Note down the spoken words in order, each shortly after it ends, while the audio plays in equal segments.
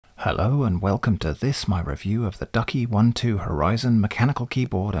Hello and welcome to this, my review of the Ducky One2 Horizon mechanical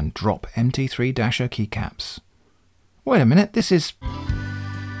keyboard and Drop MT3 Dasher keycaps. Wait a minute, this is...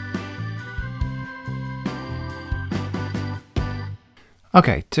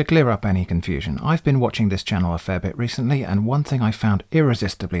 Okay, to clear up any confusion, I've been watching this channel a fair bit recently, and one thing I found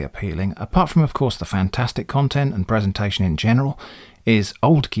irresistibly appealing, apart from of course the fantastic content and presentation in general, is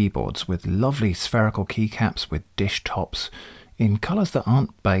old keyboards with lovely spherical keycaps with dish tops, in colours that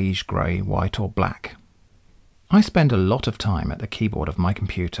aren't beige, grey, white or black. I spend a lot of time at the keyboard of my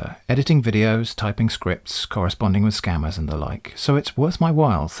computer, editing videos, typing scripts, corresponding with scammers and the like, so it's worth my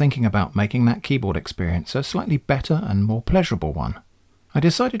while thinking about making that keyboard experience a slightly better and more pleasurable one. I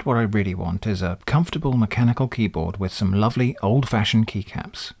decided what I really want is a comfortable mechanical keyboard with some lovely old-fashioned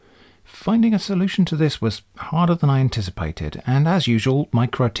keycaps. Finding a solution to this was harder than I anticipated, and as usual, my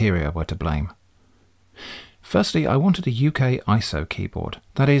criteria were to blame. Firstly, I wanted a UK ISO keyboard,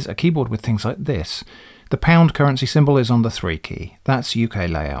 that is, a keyboard with things like this. The pound currency symbol is on the 3 key, that's UK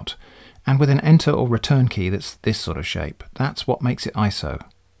layout, and with an enter or return key that's this sort of shape, that's what makes it ISO.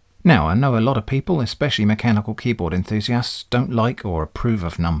 Now, I know a lot of people, especially mechanical keyboard enthusiasts, don't like or approve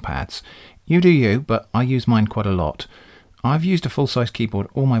of numpads. You do you, but I use mine quite a lot. I've used a full-size keyboard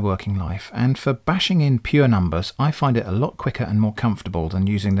all my working life, and for bashing in pure numbers, I find it a lot quicker and more comfortable than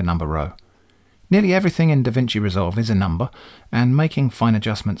using the number row. Nearly everything in DaVinci Resolve is a number, and making fine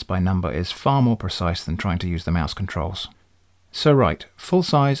adjustments by number is far more precise than trying to use the mouse controls. So right,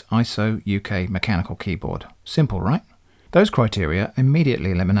 full-size ISO UK mechanical keyboard. Simple, right? Those criteria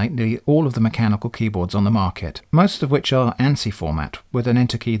immediately eliminate nearly all of the mechanical keyboards on the market, most of which are ANSI format with an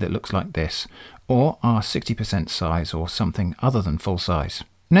enter key that looks like this, or are 60% size or something other than full size.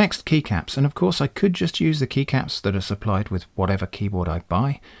 Next, keycaps, and of course I could just use the keycaps that are supplied with whatever keyboard I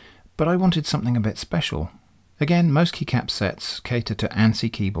buy, but I wanted something a bit special. Again, most keycap sets cater to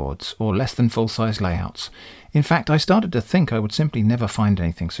ANSI keyboards or less than full-size layouts. In fact, I started to think I would simply never find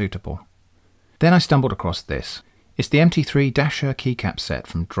anything suitable. Then I stumbled across this. It's the MT3 Dasher keycap set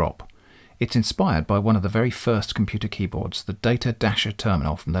from Drop. It's inspired by one of the very first computer keyboards, the Data Dasher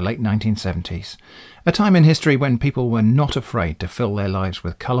terminal from the late 1970s, a time in history when people were not afraid to fill their lives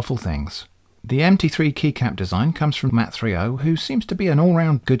with colourful things. The MT3 keycap design comes from MT3, who seems to be an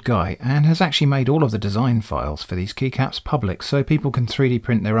all-round good guy and has actually made all of the design files for these keycaps public so people can 3D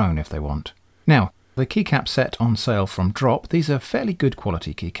print their own if they want. Now, the keycap set on sale from Drop, these are fairly good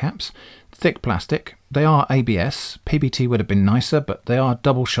quality keycaps, thick plastic, they are ABS, PBT would have been nicer but they are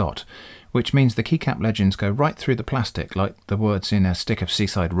double shot, which means the keycap legends go right through the plastic like the words in a stick of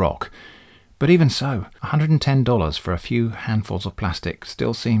seaside rock. But even so, $110 for a few handfuls of plastic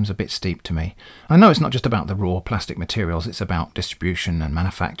still seems a bit steep to me. I know it's not just about the raw plastic materials, it's about distribution and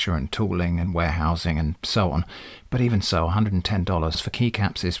manufacture and tooling and warehousing and so on, but even so, $110 for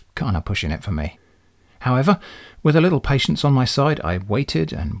keycaps is kind of pushing it for me. However, with a little patience on my side, I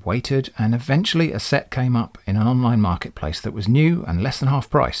waited and waited, and eventually a set came up in an online marketplace that was new and less than half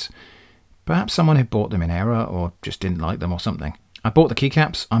price. Perhaps someone had bought them in error or just didn't like them or something. I bought the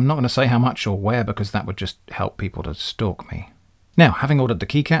keycaps. I'm not going to say how much or where because that would just help people to stalk me. Now, having ordered the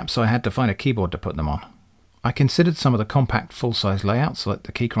keycaps, I had to find a keyboard to put them on. I considered some of the compact full-size layouts like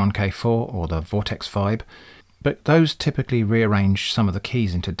the Keychron K4 or the Vortex 5, but those typically rearrange some of the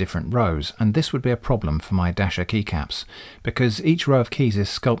keys into different rows, and this would be a problem for my Dasher keycaps because each row of keys is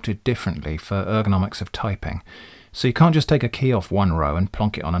sculpted differently for ergonomics of typing. So you can't just take a key off one row and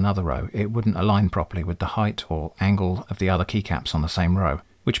plonk it on another row. It wouldn't align properly with the height or angle of the other keycaps on the same row,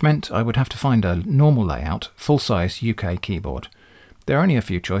 which meant I would have to find a normal layout, full-size UK keyboard. There are only a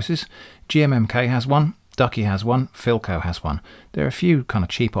few choices. GMMK has one, Ducky has one, Philco has one. There are a few kind of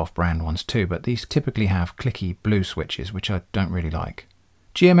cheap off-brand ones too, but these typically have clicky blue switches, which I don't really like.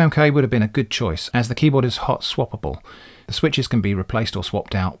 GMMK would have been a good choice, as the keyboard is hot swappable. The switches can be replaced or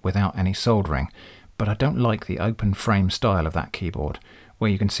swapped out without any soldering. But I don't like the open frame style of that keyboard,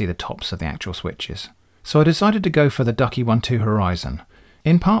 where you can see the tops of the actual switches. So I decided to go for the Ducky One2 Horizon,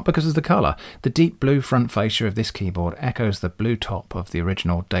 in part because of the colour. The deep blue front fascia of this keyboard echoes the blue top of the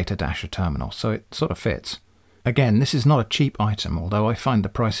original Data Dasher terminal, so it sort of fits. Again, this is not a cheap item, although I find the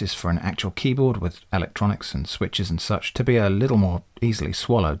prices for an actual keyboard with electronics and switches and such to be a little more easily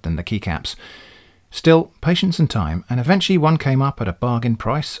swallowed than the keycaps. Still, patience and time, and eventually one came up at a bargain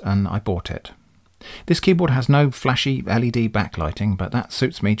price and I bought it. This keyboard has no flashy LED backlighting, but that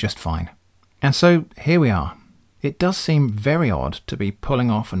suits me just fine. And so here we are. It does seem very odd to be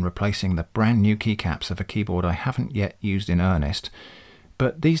pulling off and replacing the brand new keycaps of a keyboard I haven't yet used in earnest,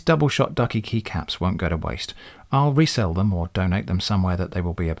 but these double-shot Ducky keycaps won't go to waste. I'll resell them or donate them somewhere that they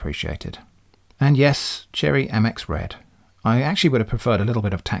will be appreciated. And yes, Cherry MX Red. I actually would have preferred a little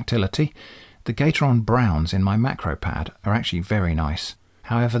bit of tactility. The Gateron browns in my macro pad are actually very nice.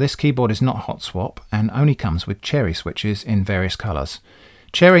 However, this keyboard is not hot swap and only comes with cherry switches in various colours.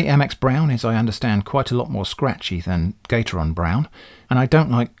 Cherry MX Brown is, I understand, quite a lot more scratchy than Gateron Brown, and I don't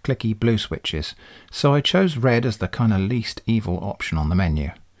like clicky blue switches, so I chose red as the kind of least evil option on the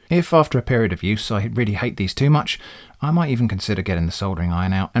menu. If after a period of use I really hate these too much, I might even consider getting the soldering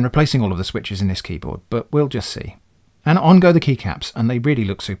iron out and replacing all of the switches in this keyboard, but we'll just see. And on go the keycaps, and they really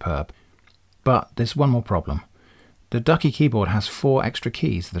look superb. But there's one more problem. The Ducky keyboard has 4 extra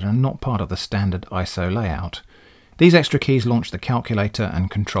keys that are not part of the standard ISO layout. These extra keys launch the calculator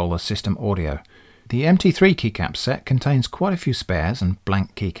and control the system audio. The MT3 keycap set contains quite a few spares and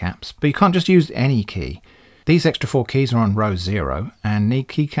blank keycaps, but you can't just use any key. These extra 4 keys are on row 0 and need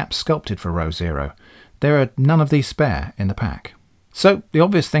keycaps sculpted for row 0. There are none of these spare in the pack. So the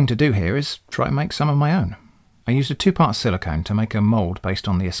obvious thing to do here is try and make some of my own. I used a 2-part silicone to make a mould based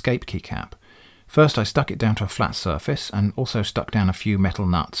on the escape keycap. First I stuck it down to a flat surface and also stuck down a few metal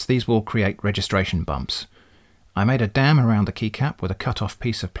nuts. These will create registration bumps. I made a dam around the keycap with a cut-off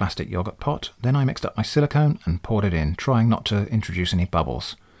piece of plastic yogurt pot, then I mixed up my silicone and poured it in, trying not to introduce any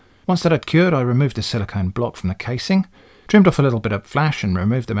bubbles. Once that had cured, I removed the silicone block from the casing, trimmed off a little bit of flash and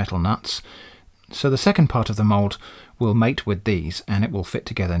removed the metal nuts. So the second part of the mould will mate with these and it will fit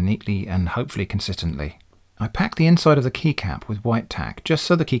together neatly and hopefully consistently. I packed the inside of the keycap with white tack just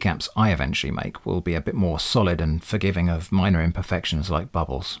so the keycaps I eventually make will be a bit more solid and forgiving of minor imperfections like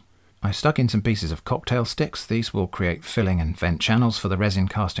bubbles. I stuck in some pieces of cocktail sticks. These will create filling and vent channels for the resin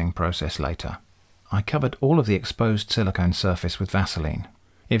casting process later. I covered all of the exposed silicone surface with Vaseline.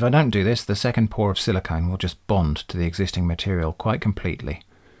 If I don't do this, the second pour of silicone will just bond to the existing material quite completely.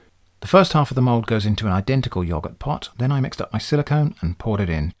 The first half of the mould goes into an identical yogurt pot, then I mixed up my silicone and poured it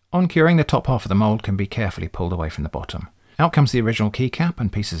in. On curing, the top half of the mould can be carefully pulled away from the bottom. Out comes the original keycap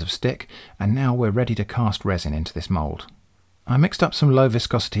and pieces of stick, and now we're ready to cast resin into this mould. I mixed up some low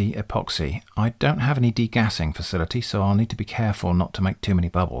viscosity epoxy. I don't have any degassing facility, so I'll need to be careful not to make too many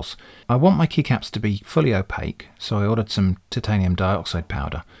bubbles. I want my keycaps to be fully opaque, so I ordered some titanium dioxide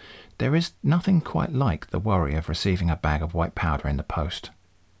powder. There is nothing quite like the worry of receiving a bag of white powder in the post.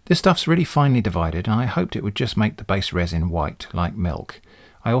 This stuff's really finely divided, and I hoped it would just make the base resin white, like milk.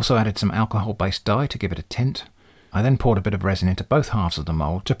 I also added some alcohol-based dye to give it a tint. I then poured a bit of resin into both halves of the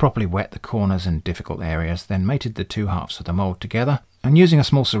mould to properly wet the corners and difficult areas, then mated the 2 halves of the mould together, and using a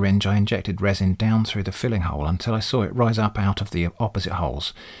small syringe I injected resin down through the filling hole until I saw it rise up out of the opposite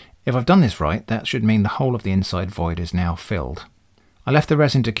holes. If I've done this right, that should mean the whole of the inside void is now filled. I left the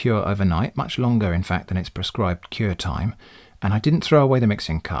resin to cure overnight, much longer in fact than its prescribed cure time, and I didn't throw away the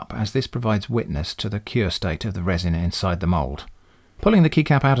mixing cup, as this provides witness to the cure state of the resin inside the mould. Pulling the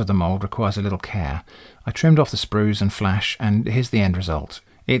keycap out of the mould requires a little care. I trimmed off the sprues and flash, and here's the end result.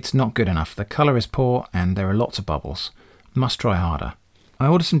 It's not good enough. The colour is poor and there are lots of bubbles. Must try harder. I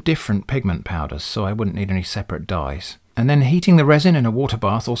ordered some different pigment powders so I wouldn't need any separate dyes. And then heating the resin in a water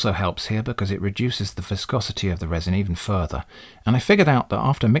bath also helps here because it reduces the viscosity of the resin even further. And I figured out that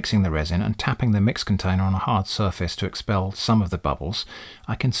after mixing the resin and tapping the mix container on a hard surface to expel some of the bubbles,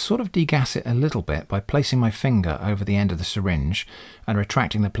 I can sort of degas it a little bit by placing my finger over the end of the syringe and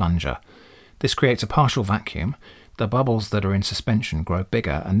retracting the plunger. This creates a partial vacuum. The bubbles that are in suspension grow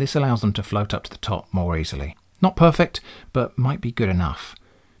bigger, and this allows them to float up to the top more easily. Not perfect, but might be good enough.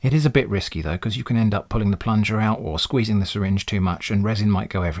 It is a bit risky though, because you can end up pulling the plunger out or squeezing the syringe too much and resin might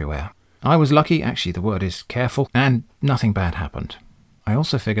go everywhere. I was lucky, actually the word is careful, and nothing bad happened. I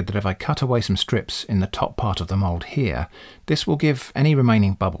also figured that if I cut away some strips in the top part of the mould here, this will give any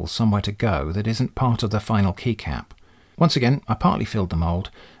remaining bubbles somewhere to go that isn't part of the final keycap. Once again, I partly filled the mould,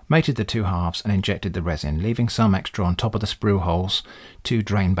 mated the 2 halves and injected the resin, leaving some extra on top of the sprue holes to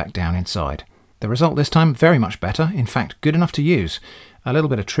drain back down inside. The result this time, very much better, in fact good enough to use. A little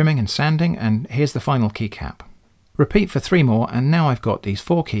bit of trimming and sanding, and here's the final keycap. Repeat for 3 more, and now I've got these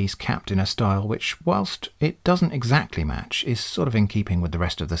 4 keys capped in a style which, whilst it doesn't exactly match, is sort of in keeping with the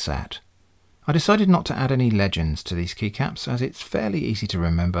rest of the set. I decided not to add any legends to these keycaps, as it's fairly easy to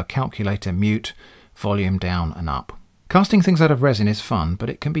remember calculator mute, volume down and up. Casting things out of resin is fun,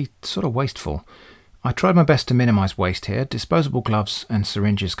 but it can be sort of wasteful. I tried my best to minimise waste here. Disposable gloves and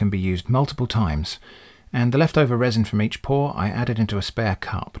syringes can be used multiple times, and the leftover resin from each pour I added into a spare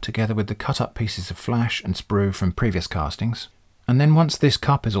cup together with the cut up pieces of flash and sprue from previous castings. And then once this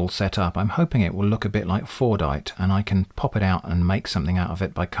cup is all set up, I'm hoping it will look a bit like Fordite and I can pop it out and make something out of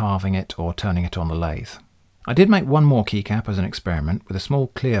it by carving it or turning it on the lathe. I did make one more keycap as an experiment with a small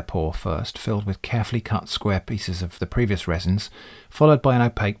clear pour first, filled with carefully cut square pieces of the previous resins, followed by an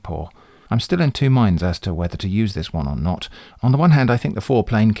opaque pour. I'm still in two minds as to whether to use this one or not. On the one hand, I think the 4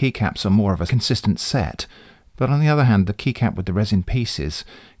 plain keycaps are more of a consistent set, but on the other hand, the keycap with the resin pieces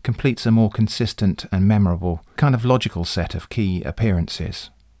completes a more consistent and memorable, kind of logical set of key appearances.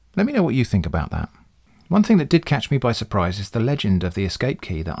 Let me know what you think about that. One thing that did catch me by surprise is the legend of the escape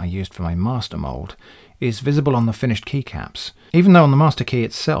key that I used for my master mould is visible on the finished keycaps. Even though on the master key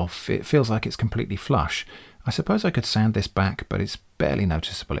itself it feels like it's completely flush, I suppose I could sand this back, but it's barely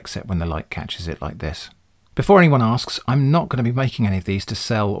noticeable except when the light catches it like this. Before anyone asks, I'm not going to be making any of these to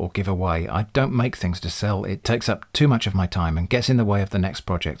sell or give away. I don't make things to sell. It takes up too much of my time and gets in the way of the next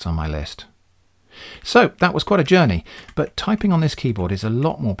projects on my list. So that was quite a journey, but typing on this keyboard is a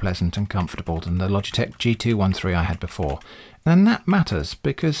lot more pleasant and comfortable than the Logitech G213 I had before. And that matters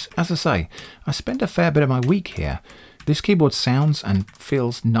because, as I say, I spend a fair bit of my week here. This keyboard sounds and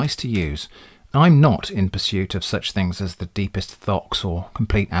feels nice to use. I'm not in pursuit of such things as the deepest thocks or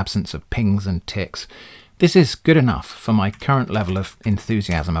complete absence of pings and ticks. This is good enough for my current level of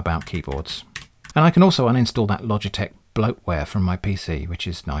enthusiasm about keyboards. And I can also uninstall that Logitech bloatware from my PC, which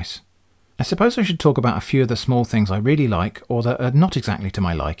is nice. I suppose I should talk about a few of the small things I really like or that are not exactly to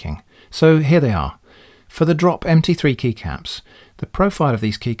my liking. So here they are. For the drop MT3 keycaps, the profile of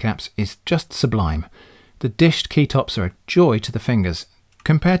these keycaps is just sublime. The dished keytops are a joy to the fingers.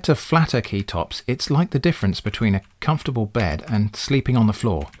 Compared to flatter keytops, it's like the difference between a comfortable bed and sleeping on the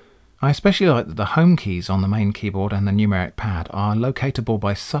floor. I especially like that the home keys on the main keyboard and the numeric pad are locatable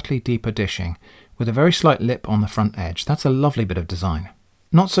by subtly deeper dishing, with a very slight lip on the front edge. That's a lovely bit of design.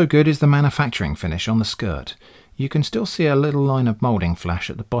 Not so good is the manufacturing finish on the skirt. You can still see a little line of moulding flash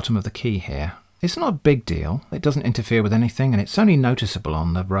at the bottom of the key here. It's not a big deal, it doesn't interfere with anything, and it's only noticeable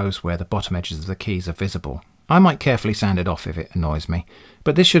on the rows where the bottom edges of the keys are visible. I might carefully sand it off if it annoys me,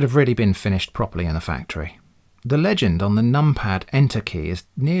 but this should have really been finished properly in the factory. The legend on the numpad enter key is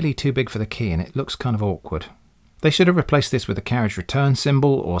nearly too big for the key and it looks kind of awkward. They should have replaced this with a carriage return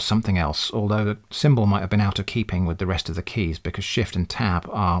symbol or something else, although the symbol might have been out of keeping with the rest of the keys because Shift and Tab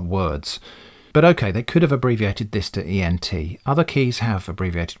are words. But okay, they could have abbreviated this to ENT. Other keys have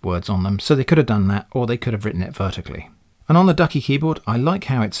abbreviated words on them, so they could have done that, or they could have written it vertically. And on the Ducky keyboard, I like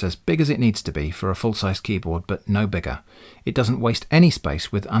how it's as big as it needs to be for a full-size keyboard, but no bigger. It doesn't waste any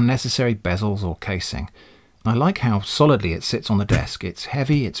space with unnecessary bezels or casing. I like how solidly it sits on the desk. It's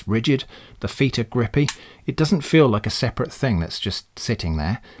heavy, it's rigid, the feet are grippy. It doesn't feel like a separate thing that's just sitting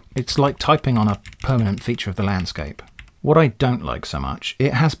there. It's like typing on a permanent feature of the landscape. What I don't like so much,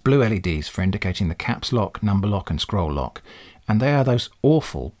 it has blue LEDs for indicating the caps lock, number lock and scroll lock. And they are those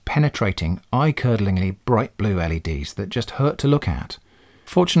awful, penetrating, eye-curdlingly bright blue LEDs that just hurt to look at.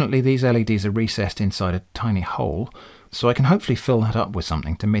 Fortunately, these LEDs are recessed inside a tiny hole, so I can hopefully fill that up with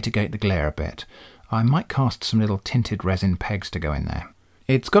something to mitigate the glare a bit. I might cast some little tinted resin pegs to go in there.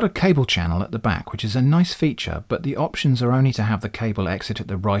 It's got a cable channel at the back, which is a nice feature, but the options are only to have the cable exit at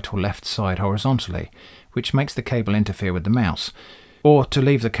the right or left side horizontally, which makes the cable interfere with the mouse, or to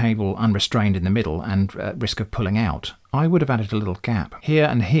leave the cable unrestrained in the middle and at risk of pulling out. I would have added a little gap here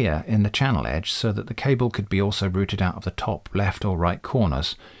and here in the channel edge so that the cable could be also routed out of the top left or right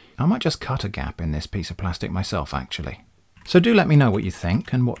corners. I might just cut a gap in this piece of plastic myself actually. So do let me know what you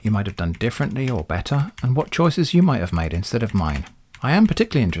think and what you might have done differently or better, and what choices you might have made instead of mine. I am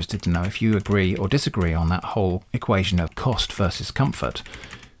particularly interested to know if you agree or disagree on that whole equation of cost versus comfort.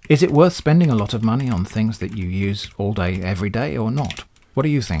 Is it worth spending a lot of money on things that you use all day, every day, or not? What do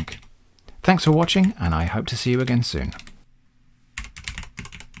you think? Thanks for watching, and I hope to see you again soon.